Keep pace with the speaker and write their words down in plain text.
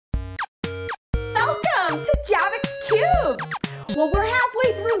Welcome to JABBIC's Cube. Well, we're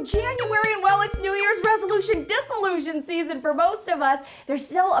halfway through January, and while it's New Year's resolution disillusion season for most of us, there's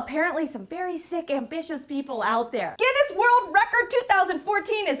still apparently some very sick, ambitious people out there. Guinness World Record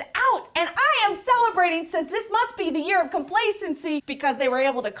 2014 is out, and I am celebrating since this must be the year of complacency because they were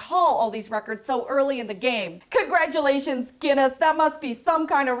able to call all these records so early in the game. Congratulations, Guinness, that must be some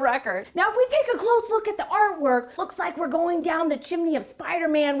kind of record. Now, if we take a close look at the artwork, looks like we're going down the chimney of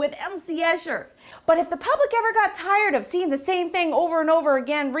Spider-Man with MC Escher. But if the public ever got tired of seeing the same thing over and over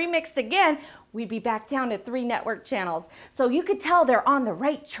again, remixed again, we'd be back down to 3 network channels. So you could tell they're on the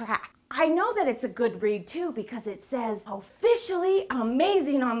right track. I know that it's a good read too because it says officially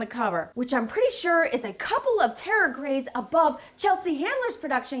amazing on the cover, which I'm pretty sure is a couple of terror grades above Chelsea Handler's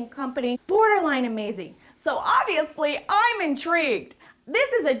production company, Borderline Amazing. So obviously I'm intrigued. This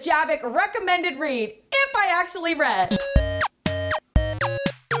is a JABBIC recommended read if I actually read.